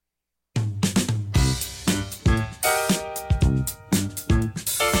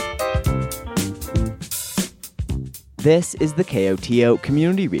This is the KOTO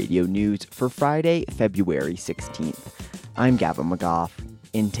Community Radio News for Friday, February 16th. I'm Gavin McGough.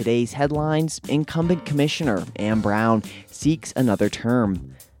 In today's headlines, Incumbent Commissioner Ann Brown seeks another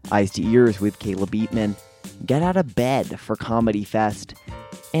term. Eyes to Ears with Kaleb Eatman. Get out of bed for Comedy Fest.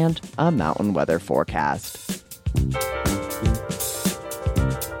 And a mountain weather forecast.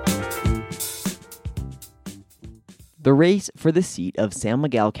 The race for the seat of San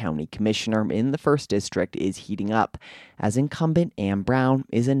Miguel County Commissioner in the 1st District is heating up, as incumbent Ann Brown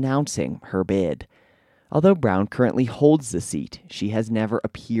is announcing her bid. Although Brown currently holds the seat, she has never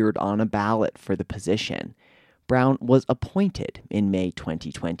appeared on a ballot for the position. Brown was appointed in May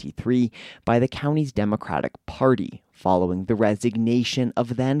 2023 by the county's Democratic Party following the resignation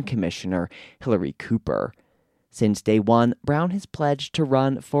of then-Commissioner Hillary Cooper. Since day one, Brown has pledged to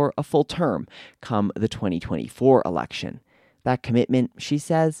run for a full term come the 2024 election. That commitment, she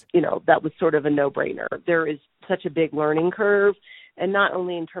says, that was sort of a no-brainer. There is such a big learning curve, and not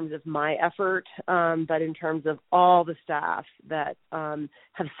only in terms of my effort, but in terms of all the staff that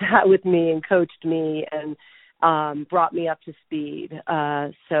have sat with me and coached me and brought me up to speed.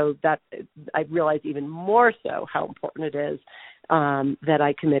 So that I realize even more so how important it is that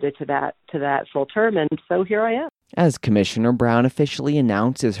I committed to that full term, and so here I am. As Commissioner Brown officially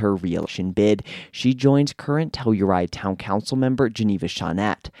announces her re-election bid, she joins current Telluride Town Council member Geneva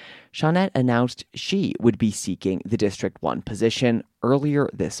Shawnette. Shawnette announced she would be seeking the District 1 position earlier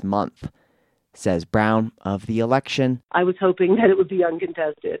this month. Says Brown of the election, I was hoping that it would be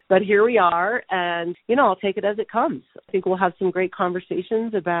uncontested, but here we are, and, I'll take it as it comes. I think we'll have some great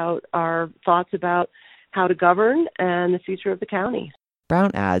conversations about our thoughts about how to govern and the future of the county.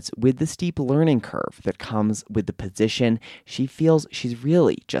 Brown adds, with the steep learning curve that comes with the position, she feels she's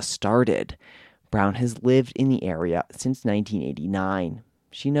really just started. Brown has lived in the area since 1989.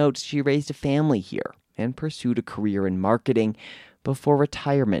 She notes she raised a family here and pursued a career in marketing before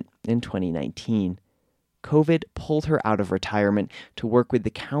retirement in 2019. COVID pulled her out of retirement to work with the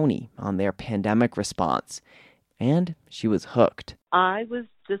county on their pandemic response, and she was hooked. I was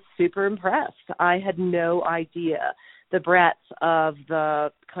just super impressed. I had no idea the breadth of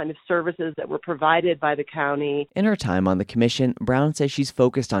the kind of services that were provided by the county. In her time on the commission, Brown says she's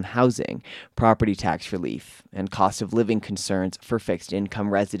focused on housing, property tax relief, and cost of living concerns for fixed-income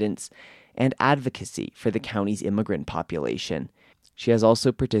residents, and advocacy for the county's immigrant population. She has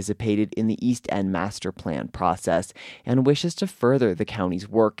also participated in the East End Master Plan process and wishes to further the county's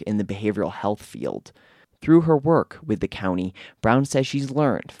work in the behavioral health field. Through her work with the county, Brown says she's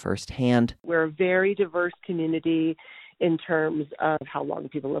learned firsthand. We're a very diverse community in terms of how long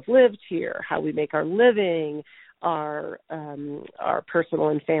people have lived here, how we make our living, our personal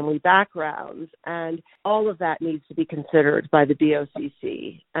and family backgrounds, and all of that needs to be considered by the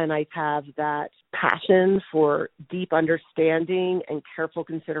BOCC. And I have that passion for deep understanding and careful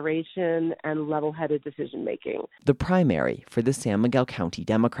consideration and level-headed decision-making. The primary for the San Miguel County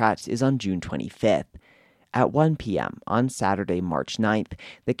Democrats is on June 25th. At 1 p.m. on Saturday, March 9th,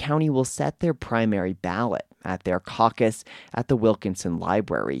 the county will set their primary ballot at their caucus at the Wilkinson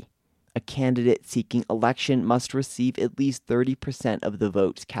Library. A candidate seeking election must receive at least 30% of the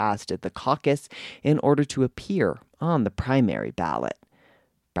votes cast at the caucus in order to appear on the primary ballot.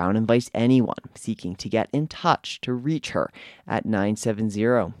 Brown invites anyone seeking to get in touch to reach her at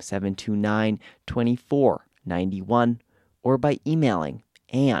 970-729-2491 or by emailing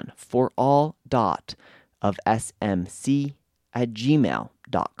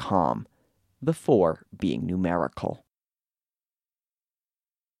ann4all.ofsmc@gmail.com, the 4 being numerical.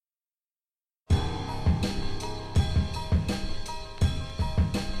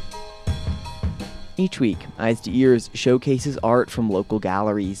 Each week, Eyes to Ears showcases art from local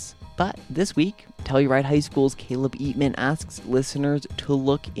galleries. But this week, Telluride High School's Kaleb Eatman asks listeners to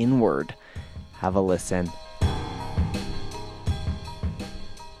look inward. Have a listen.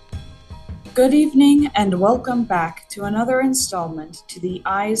 Good evening and welcome back to another installment to the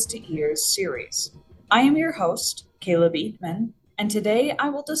Eyes to Ears series. I am your host, Kaleb Eatman, and today I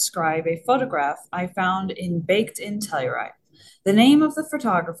will describe a photograph I found in Baked in Telluride. The name of the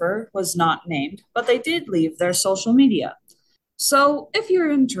photographer was not named, but they did leave their social media. So if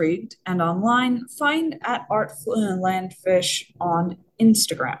you're intrigued and online, find at Artlandfish on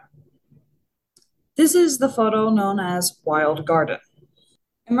Instagram. This is the photo known as Wild Garden.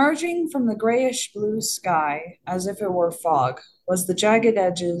 Emerging from the grayish blue sky, as if it were fog, was the jagged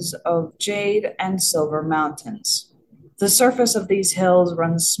edges of jade and silver mountains. The surface of these hills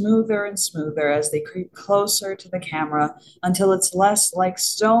runs smoother and smoother as they creep closer to the camera until it's less like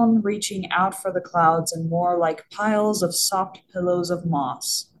stone reaching out for the clouds and more like piles of soft pillows of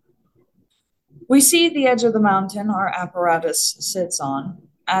moss. We see the edge of the mountain our apparatus sits on,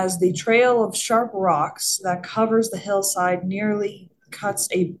 as the trail of sharp rocks that covers the hillside nearly cuts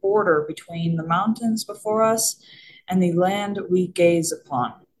a border between the mountains before us and the land we gaze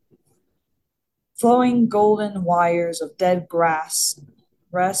upon. Flowing golden wires of dead grass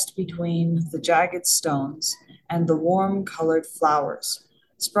rest between the jagged stones and the warm-colored flowers,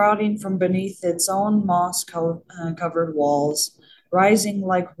 sprouting from beneath its own moss-covered walls, rising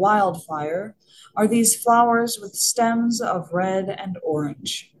like wildfire, are these flowers with stems of red and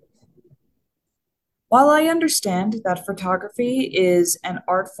orange. While I understand that photography is an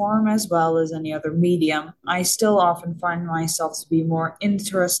art form as well as any other medium, I still often find myself to be more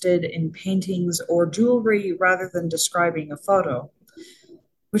interested in paintings or jewelry rather than describing a photo,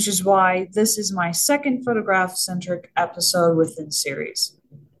 which is why this is my second photograph-centric episode within series.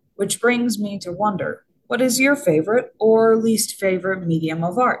 Which brings me to wonder, what is your favorite or least favorite medium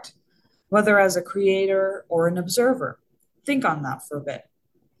of art, whether as a creator or an observer? Think on that for a bit.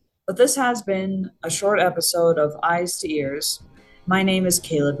 But this has been a short episode of Eyes to Ears. My name is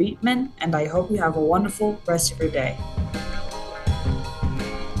Kaleb Eatman, and I hope you have a wonderful rest of your day.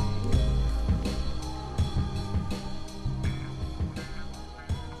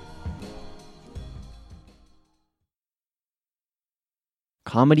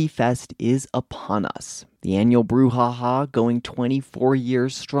 Comedy Fest is upon us. The annual brouhaha, going 24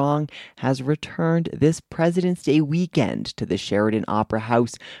 years strong, has returned this President's Day weekend to the Sheraton Opera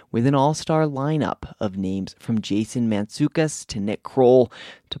House with an all-star lineup of names from Jason Mantzoukas to Nick Kroll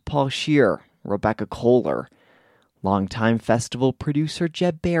to Paul Scheer, Rebecca Kohler. Longtime festival producer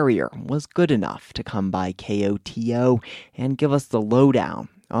Jeb Barrier was good enough to come by KOTO and give us the lowdown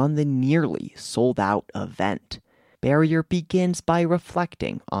on the nearly sold-out event. Barrier begins by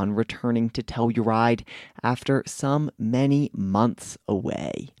reflecting on returning to Telluride after many months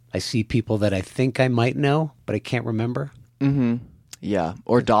away. I see people that I think I might know, but I can't remember. Mm-hmm. Yeah,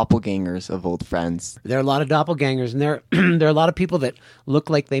 or doppelgangers of old friends. There are a lot of doppelgangers, and there are a lot of people that look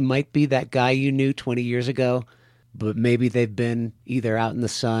like they might be that guy you knew 20 years ago, but maybe they've been either out in the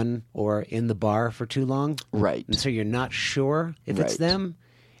sun or in the bar for too long. Right. And so you're not sure if it's Right. them,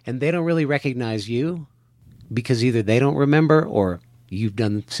 and they don't really recognize you because either they don't remember or you've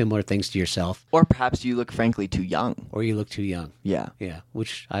done similar things to yourself. Or perhaps you look frankly too young. Or you look too young. Yeah. Yeah,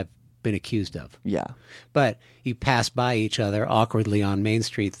 which I've been accused of. Yeah. But you pass by each other awkwardly on Main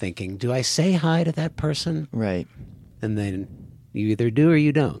Street thinking, do I say hi to that person? Right. And then you either do or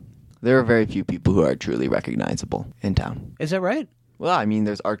you don't. There are very few people who are truly recognizable in town. Is that right? Well, I mean,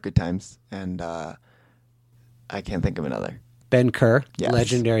 there's Art Goodtimes, and I can't think of another. Ben Kerr, Yes.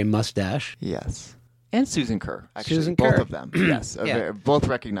 legendary mustache. Yes. And Susan Kerr, actually. Susan both Kerr. of them. Yes. Yeah. Both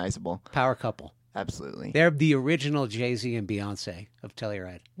recognizable. Power couple. Absolutely. They're the original Jay-Z and Beyonce of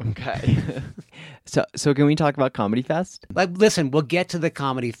Telluride. Okay. So can we talk about Comedy Fest? Like, listen, we'll get to the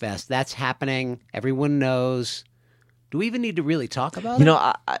Comedy Fest. That's happening. Everyone knows. Do we even need to really talk about it? You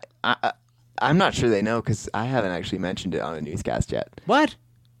know, I'm not sure they know because I haven't actually mentioned it on a newscast yet. What?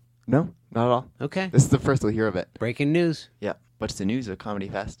 No, not at all. Okay. This is the first we'll hear of it. Breaking news. Yeah. What's the news of Comedy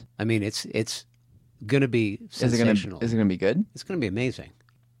Fest? I mean, it's going to be sensational. Is it gonna be good? It's going to be amazing.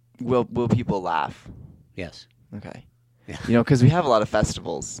 Will people laugh? Yes. Okay. Yeah. You know, because we have a lot of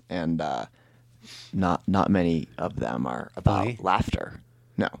festivals, and not many of them are about Funny. laughter.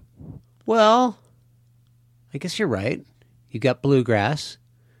 No. Well, I guess you're right. You got bluegrass.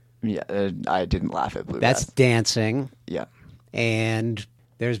 Yeah, I didn't laugh at Bluegrass. That's dancing. Yeah. And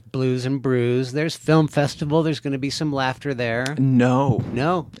there's Blues and Brews. There's Film Festival. There's going to be some laughter there. No.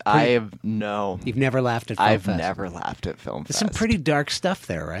 No. No. You've never laughed at Film I've Fest. never laughed at Film There's Fest. some pretty dark stuff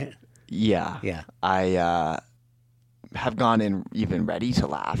there, right? Yeah. Yeah. I have gone in even ready to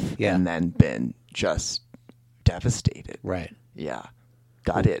laugh Yeah. and then been just devastated. Right. Yeah.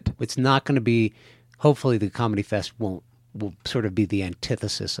 Gutted. It's not going to be, hopefully the Comedy Fest will sort of be the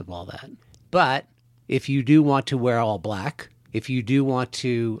antithesis of all that. But if you do want to wear all black, if you do want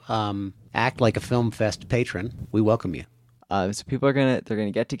to act like a Film Fest patron, we welcome you. So people are they're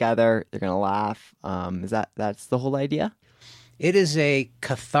gonna get together, they're gonna laugh. That's the whole idea? It is a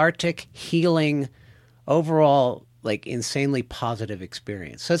cathartic, healing, overall, like insanely positive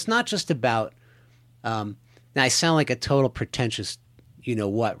experience. So it's not just about, now I sound like a total pretentious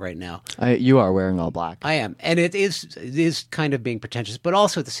you-know-what right now. You are wearing all black. I am. And it is kind of being pretentious. But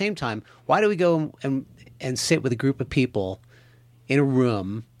also at the same time, why do we go and sit with a group of people in a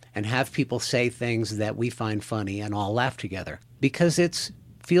room and have people say things that we find funny and all laugh together? Because it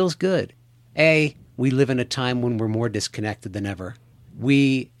feels good. We live in a time when we're more disconnected than ever.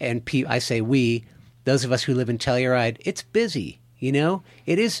 I say we, those of us who live in Telluride, it's busy. You know,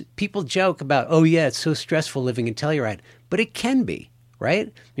 it is, people joke about, oh yeah, it's so stressful living in Telluride, but it can be,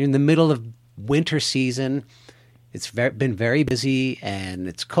 right? You're in the middle of winter season. It's been very busy and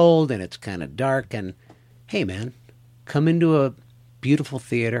it's cold and it's kind of dark. And hey, man, come into a beautiful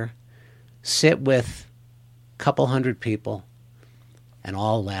theater, sit with a couple hundred people and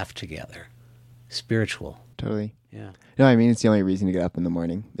all laugh together. Spiritual. Totally. Yeah. No, I mean, it's the only reason to get up in the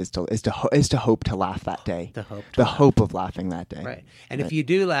morning is to hope to laugh that day. The hope of laughing that day. Right. And if you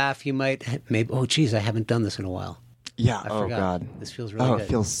do laugh, you might maybe, oh, geez, I haven't done this in a while. Yeah. I Oh, forgot. God. This feels really good. It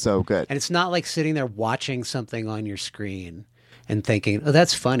feels so good. And it's not like sitting there watching something on your screen and thinking, oh,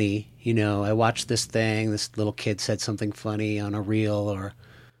 that's funny. You know, I watched this thing. This little kid said something funny on a reel or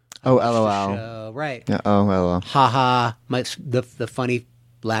Oh, watched LOL. a show. Right. Yeah. Oh, LOL. Ha ha. The funny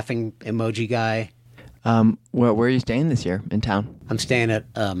laughing emoji guy. Where are you staying this year in town? I'm staying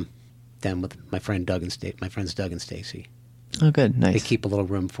at down with my friends Doug and Stacy. Oh, good. Nice. They keep a little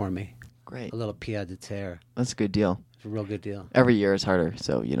room for me. Great. A little pied de terre. That's a good deal. It's a real good deal. Every year is harder,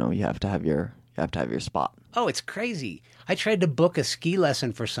 so you have to have your spot. Oh, it's crazy. I tried to book a ski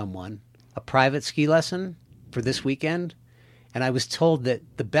lesson for someone, a private ski lesson for this weekend, and I was told that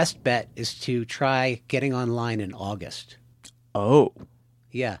the best bet is to try getting online in August. Oh.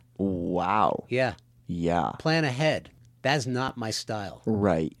 Yeah. Wow. Yeah. Yeah. Plan ahead. That's not my style.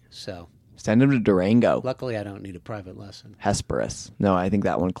 Right. So Send him to Durango. luckily I don't need a private lesson. Hesperus. No, I think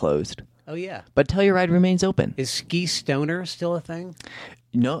that one closed. Oh, yeah. But Telluride remains open. Is ski stoner still a thing?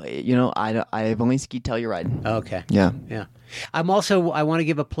 No, I've only skied Telluride. Oh, okay. Yeah. Yeah. I want to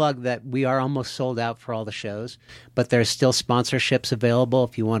give a plug that we are almost sold out for all the shows, but there's still sponsorships available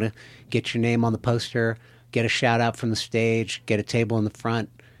if you want to get your name on the poster, get a shout out from the stage, get a table in the front.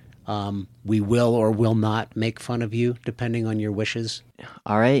 We will or will not make fun of you, depending on your wishes.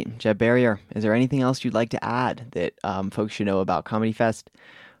 All right, Jeb Barrier, is there anything else you'd like to add that folks should know about Comedy Fest,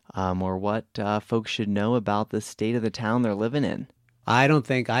 or what folks should know about the state of the town they're living in? I don't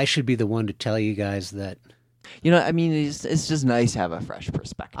think I should be the one to tell you guys that. I mean, it's just nice to have a fresh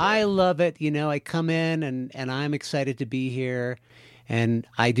perspective. I love it. I come in and I'm excited to be here. And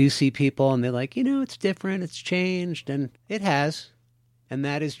I do see people and they're like, it's different, it's changed, and it has. And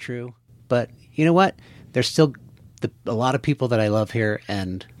that is true. But you know what? There's still a lot of people that I love here,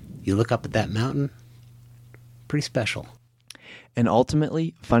 and you look up at that mountain, pretty special. And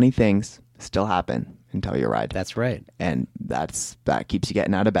ultimately, funny things still happen in Telluride. That's right. And that keeps you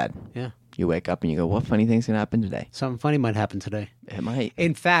getting out of bed. Yeah. You wake up and you go, what funny thing's going to happen today? Something funny might happen today. It might.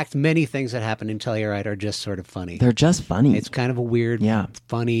 In fact, many things that happen in Telluride are just sort of funny. They're just funny. It's kind of a weird, Yeah.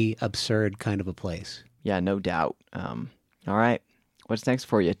 funny, absurd kind of a place. Yeah, no doubt. All right. What's next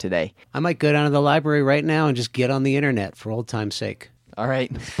for you today? I might go down to the library right now and just get on the internet for old time's sake. All right.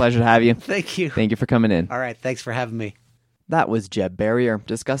 It's a pleasure to have you. Thank you. Thank you for coming in. All right. Thanks for having me. That was Jeb Barrier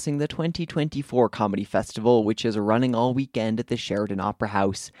discussing the 2024 Comedy Festival, which is running all weekend at the Sheridan Opera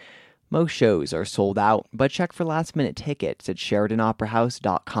House. Most shows are sold out, but check for last-minute tickets at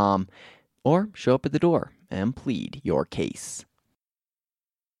SheridanOperaHouse.com or show up at the door and plead your case.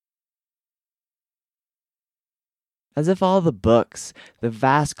 As if all the books, the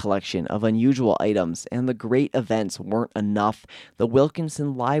vast collection of unusual items, and the great events weren't enough, the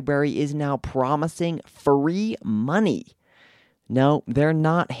Wilkinson Library is now promising free money. No, they're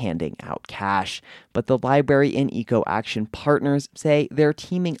not handing out cash, but the library and Eco Action partners say they're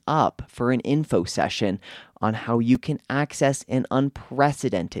teaming up for an info session on how you can access an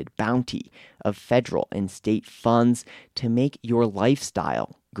unprecedented bounty of federal and state funds to make your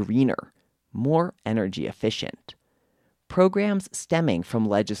lifestyle greener, more energy efficient. Programs stemming from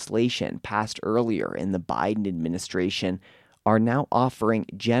legislation passed earlier in the Biden administration are now offering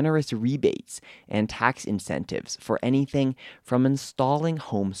generous rebates and tax incentives for anything from installing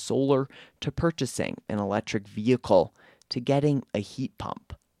home solar to purchasing an electric vehicle to getting a heat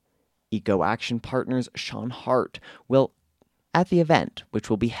pump. Eco Action Partners Sean Hart will, at the event, which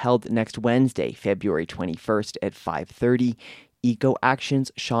will be held next Wednesday, February 21st at 5:30, Eco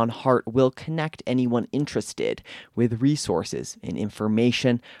Action's Sean Hart will connect anyone interested with resources and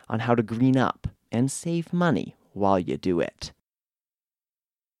information on how to green up and save money while you do it.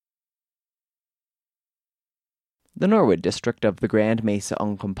 The Norwood District of the Grand Mesa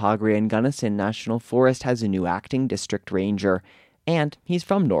Uncompahgre and Gunnison National Forest has a new acting district ranger, and he's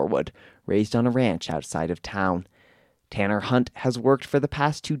from Norwood, raised on a ranch outside of town. Tanner Hunt has worked for the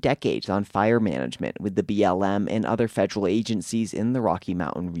past 2 decades on fire management with the BLM and other federal agencies in the Rocky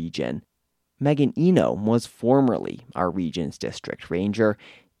Mountain region. Megan Eno was formerly our region's district ranger.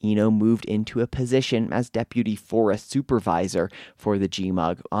 Eno moved into a position as deputy forest supervisor for the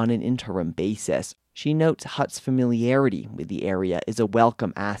GMUG on an interim basis. She notes Hutt's familiarity with the area is a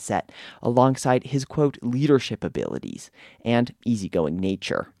welcome asset, alongside his, quote, leadership abilities and easygoing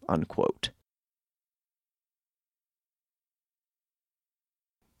nature, unquote.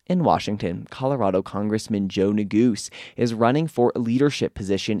 In Washington, Colorado Congressman Joe Neguse is running for a leadership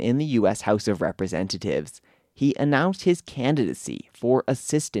position in the U.S. House of Representatives. He announced his candidacy for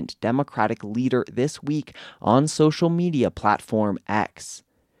Assistant Democratic Leader this week on social media platform X.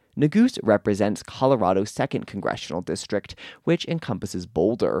 Neguse represents Colorado's 2nd Congressional District, which encompasses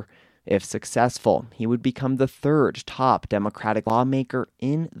Boulder. If successful, he would become the 3rd top Democratic lawmaker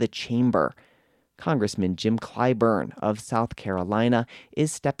in the chamber. Congressman Jim Clyburn of South Carolina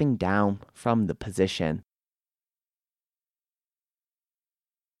is stepping down from the position.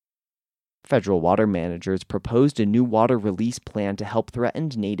 Federal water managers proposed a new water release plan to help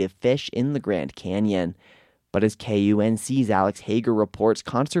threatened native fish in the Grand Canyon. But as KUNC's Alex Hager reports,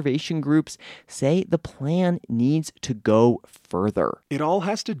 conservation groups say the plan needs to go further. It all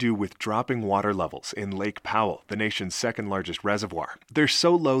has to do with dropping water levels in Lake Powell, the nation's 2nd largest reservoir. They're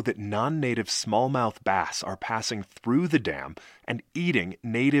so low that non-native smallmouth bass are passing through the dam and eating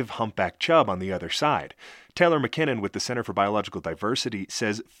native humpback chub on the other side. Taylor McKinnon with the Center for Biological Diversity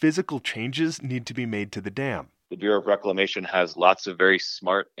says physical changes need to be made to the dam. The Bureau of Reclamation has lots of very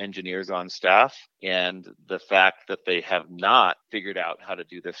smart engineers on staff, and the fact that they have not figured out how to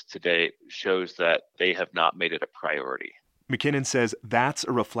do this today shows that they have not made it a priority. McKinnon says that's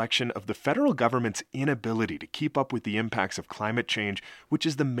a reflection of the federal government's inability to keep up with the impacts of climate change, which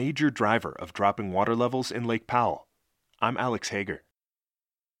is the major driver of dropping water levels in Lake Powell. I'm Alex Hager.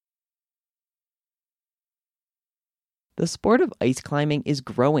 The sport of ice climbing is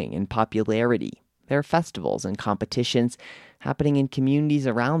growing in popularity. There are festivals and competitions happening in communities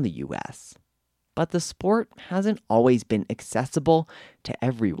around the U.S. But the sport hasn't always been accessible to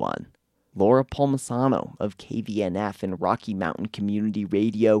everyone. Laura Palmisano of KVNF and Rocky Mountain Community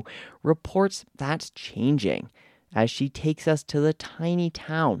Radio reports that's changing as she takes us to the tiny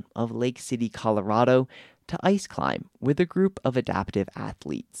town of Lake City, Colorado, to ice climb with a group of adaptive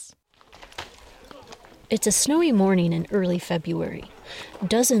athletes. It's a snowy morning in early February.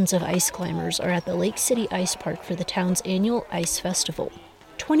 Dozens of ice climbers are at the Lake City Ice Park for the town's annual ice festival.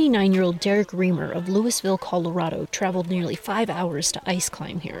 29-year-old Derek Reamer of Louisville, Colorado, traveled nearly 5 hours to ice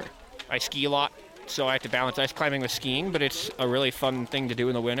climb here. I ski a lot, so I have to balance ice climbing with skiing, but it's a really fun thing to do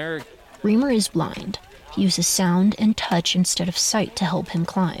in the winter. Reamer is blind. He uses sound and touch instead of sight to help him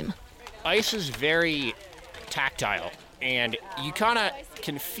climb. Ice is very tactile, and you kind of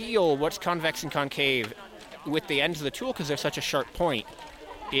can feel what's convex and concave with the ends of the tool because they're such a sharp point.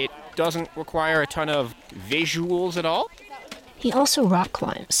 It doesn't require a ton of visuals at all. He also rock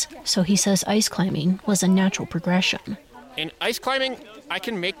climbs, so he says ice climbing was a natural progression. In ice climbing, I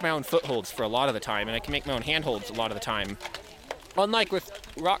can make my own footholds for a lot of the time, and I can make my own handholds a lot of the time. Unlike with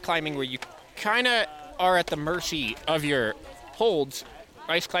rock climbing, where you kind of are at the mercy of your holds,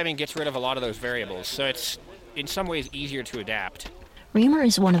 ice climbing gets rid of a lot of those variables, so it's in some ways easier to adapt. Reamer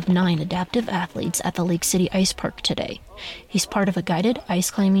is one of 9 adaptive athletes at the Lake City Ice Park today. He's part of a guided ice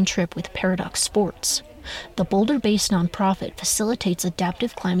climbing trip with Paradox Sports. The Boulder-based nonprofit facilitates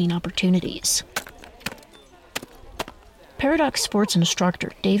adaptive climbing opportunities. Paradox Sports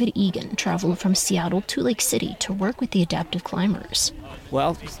instructor David Egan traveled from Seattle to Lake City to work with the adaptive climbers.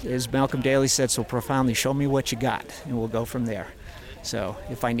 Well, as Malcolm Daly said so profoundly, show me what you got, and we'll go from there. So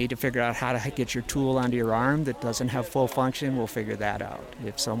if I need to figure out how to get your tool onto your arm that doesn't have full function, we'll figure that out.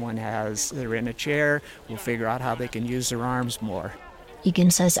 If they're in a chair, we'll figure out how they can use their arms more. Egan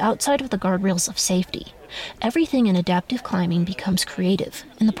says outside of the guardrails of safety, everything in adaptive climbing becomes creative,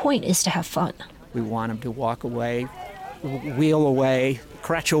 and the point is to have fun. We want them to walk away, wheel away,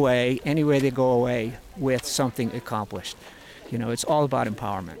 crutch away, any way they go away with something accomplished. It's all about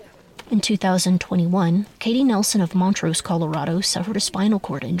empowerment. In 2021, Katie Nelson of Montrose, Colorado, suffered a spinal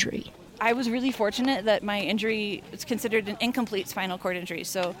cord injury. I was really fortunate that my injury is considered an incomplete spinal cord injury,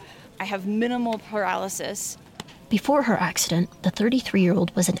 so I have minimal paralysis. Before her accident, the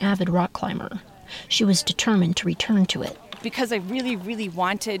 33-year-old was an avid rock climber. She was determined to return to it. Because I really, really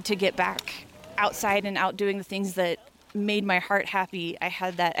wanted to get back outside and out doing the things that made my heart happy, I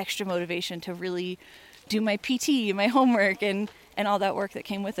had that extra motivation to really do my PT, my homework, and all that work that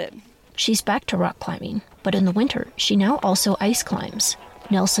came with it. She's back to rock climbing, but in the winter, she now also ice climbs.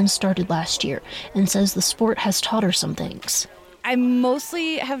 Nelson started last year and says the sport has taught her some things. I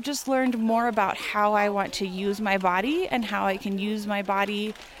mostly have just learned more about how I want to use my body and how I can use my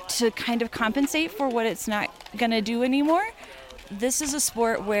body to kind of compensate for what it's not going to do anymore. this is a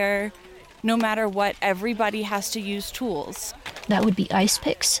sport where no matter what, everybody has to use tools. That would be ice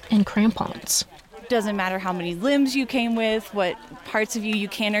picks and crampons. Doesn't matter how many limbs you came with, what parts of you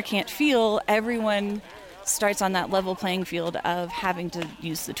can or can't feel, everyone starts on that level playing field of having to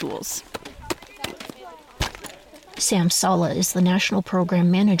use the tools. Sam Sala is the National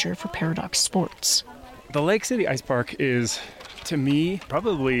Program Manager for Paradox Sports. The Lake City Ice Park is, to me,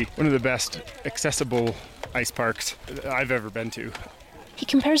 probably one of the best accessible ice parks I've ever been to. He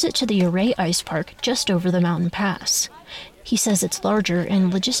compares it to the Array Ice Park just over the mountain pass. He says it's larger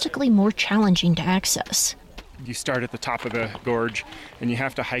and logistically more challenging to access. You start at the top of the gorge, and you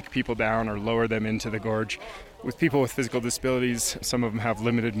have to hike people down or lower them into the gorge. With people with physical disabilities, some of them have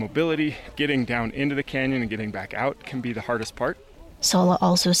limited mobility. Getting down into the canyon and getting back out can be the hardest part. Sala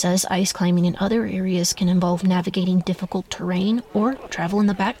also says ice climbing in other areas can involve navigating difficult terrain or travel in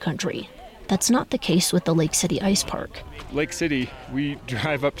the backcountry. That's not the case with the Lake City Ice Park. Lake City, we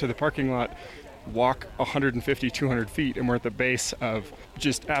drive up to the parking lot, walk 150, 200 feet, and we're at the base of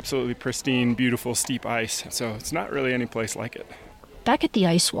just absolutely pristine, beautiful, steep ice. So it's not really any place like it. Back at the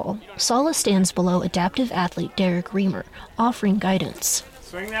ice wall, Sala stands below adaptive athlete Derek Reamer, offering guidance.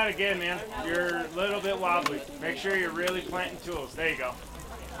 Swing that again, man. You're a little bit wobbly. Make sure you're really planting tools. There you go.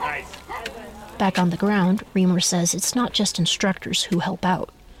 Nice. Back on the ground, Reamer says it's not just instructors who help out.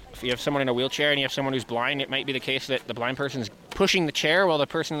 If you have someone in a wheelchair and you have someone who's blind, it might be the case that the blind person's pushing the chair while the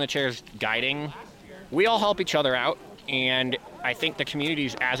person in the chair is guiding. We all help each other out, and I think the community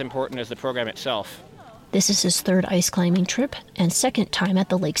is as important as the program itself. This is his third ice climbing trip and second time at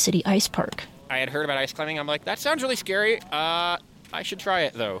the Lake City Ice Park. I had heard about ice climbing. I'm like, that sounds really scary. I should try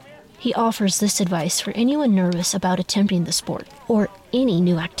it, though. He offers this advice for anyone nervous about attempting the sport or any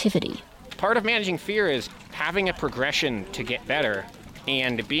new activity. Part of managing fear is having a progression to get better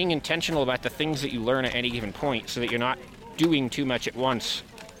and being intentional about the things that you learn at any given point so that you're not doing too much at once.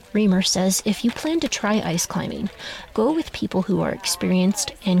 Reamer says if you plan to try ice climbing, go with people who are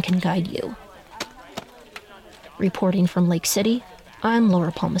experienced and can guide you. Reporting from Lake City, I'm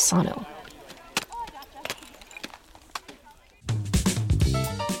Laura Palmisano.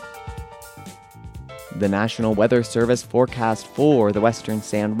 The National Weather Service forecast for the western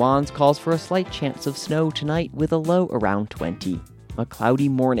San Juans calls for a slight chance of snow tonight with a low around 20. A cloudy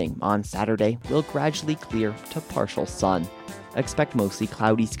morning on Saturday will gradually clear to partial sun. Expect mostly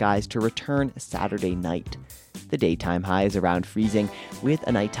cloudy skies to return Saturday night. The daytime high is around freezing with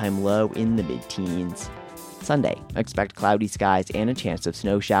a nighttime low in the mid-teens. Sunday, expect cloudy skies and a chance of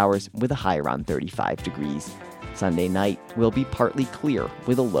snow showers with a high around 35 degrees. Sunday night will be partly clear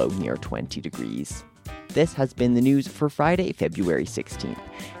with a low near 20 degrees. This has been the news for Friday, February 16th.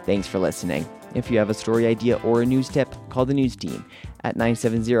 Thanks for listening. If you have a story idea or a news tip, call the news team at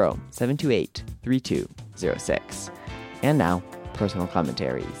 970-728-3206. And now, personal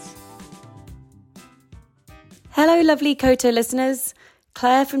commentaries. Hello, lovely KOTO listeners.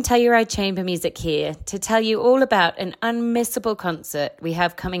 Claire from Telluride Chamber Music here to tell you all about an unmissable concert we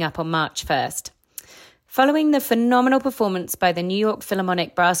have coming up on March 1st. Following the phenomenal performance by the New York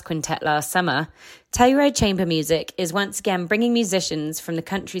Philharmonic Brass Quintet last summer, Telluride Chamber Music is once again bringing musicians from the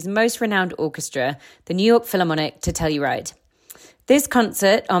country's most renowned orchestra, the New York Philharmonic, to Telluride. This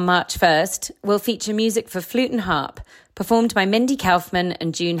concert on March 1st will feature music for flute and harp, performed by Mindy Kaufman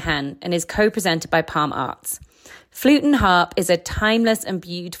and June Han, and is co-presented by Palm Arts. Flute and harp is a timeless and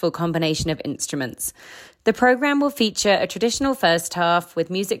beautiful combination of instruments. The program will feature a traditional first half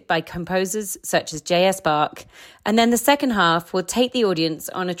with music by composers such as J.S. Bach, and then the second half will take the audience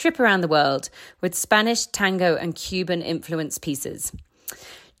on a trip around the world with Spanish, tango, and Cuban-influenced pieces.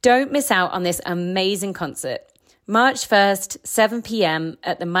 Don't miss out on this amazing concert. March 1st, 7 p.m.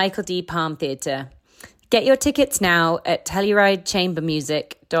 at the Michael D. Palm Theatre. Get your tickets now at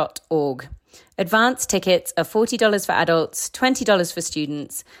TellurideChambermusic.org. Advance tickets are $40 for adults, $20 for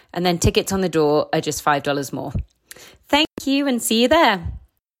students, and then tickets on the door are just $5 more. Thank you and see you there.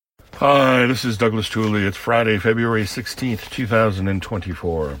 Hi, this is Douglas Tooley. It's Friday, February 16th,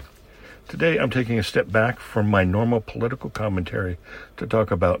 2024. Today I'm taking a step back from my normal political commentary to talk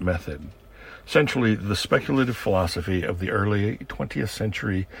about method. Essentially, the speculative philosophy of the early 20th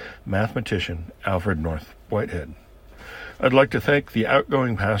century mathematician Alfred North Whitehead. I'd like to thank the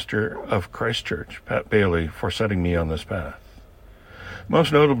outgoing pastor of Christ Church, Pat Bailey, for setting me on this path.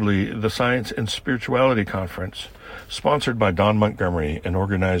 Most notably, the Science and Spirituality Conference, sponsored by Don Montgomery and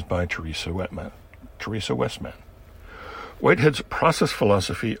organized by Teresa Westman. Whitehead's process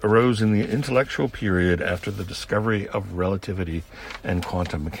philosophy arose in the intellectual period after the discovery of relativity and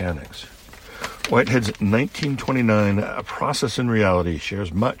quantum mechanics. Whitehead's 1929 Process in Reality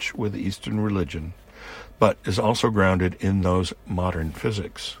shares much with Eastern religion, but is also grounded in those modern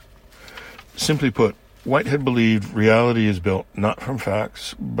physics. Simply put, Whitehead believed reality is built not from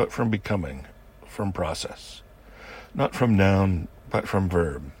facts, but from becoming, from process. Not from noun, but from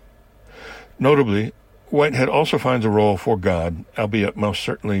verb. Notably, Whitehead also finds a role for God, albeit most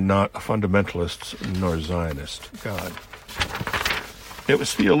certainly not a fundamentalist nor Zionist God. It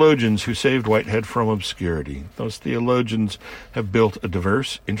was theologians who saved Whitehead from obscurity. Those theologians have built a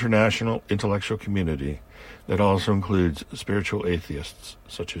diverse, international, intellectual community that also includes spiritual atheists,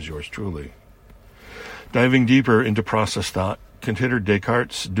 such as yours truly. Diving deeper into process thought, consider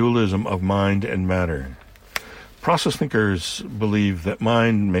Descartes' dualism of mind and matter. Process thinkers believe that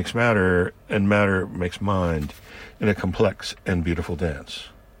mind makes matter and matter makes mind in a complex and beautiful dance.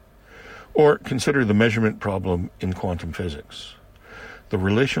 Or consider the measurement problem in quantum physics. The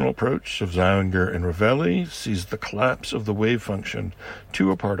relational approach of Zeilinger and Ravelli sees the collapse of the wave function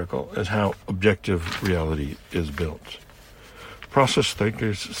to a particle as how objective reality is built. Process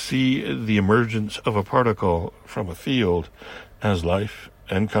thinkers see the emergence of a particle from a field as life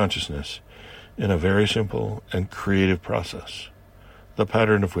and consciousness in a very simple and creative process, the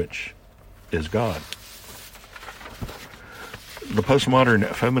pattern of which is God. The postmodern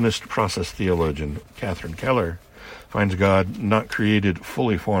feminist process theologian Catherine Keller finds God not created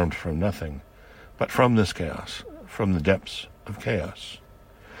fully formed from nothing, but from this chaos, from the depths of chaos.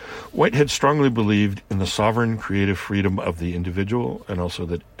 Whitehead strongly believed in the sovereign creative freedom of the individual, and also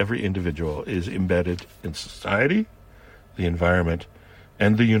that every individual is embedded in society, the environment,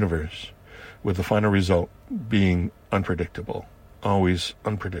 and the universe, with the final result being unpredictable, always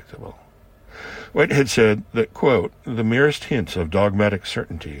unpredictable. Whitehead said that, quote, "The merest hint of dogmatic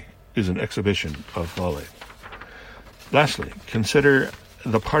certainty is an exhibition of folly." Lastly, consider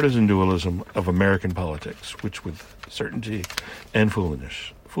the partisan dualism of American politics, which with certainty and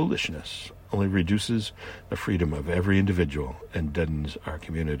foolishness only reduces the freedom of every individual and deadens our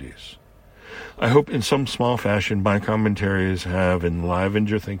communities. I hope in some small fashion my commentaries have enlivened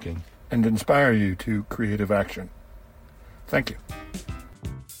your thinking and inspire you to creative action. Thank you.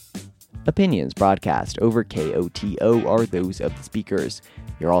 Opinions broadcast over KOTO are those of the speakers.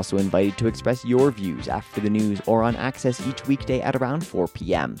 You're also invited to express your views after the news or on Access each weekday at around 4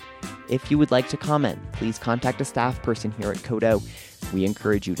 p.m. If you would like to comment, please contact a staff person here at KOTO. We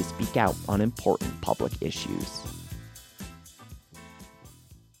encourage you to speak out on important public issues.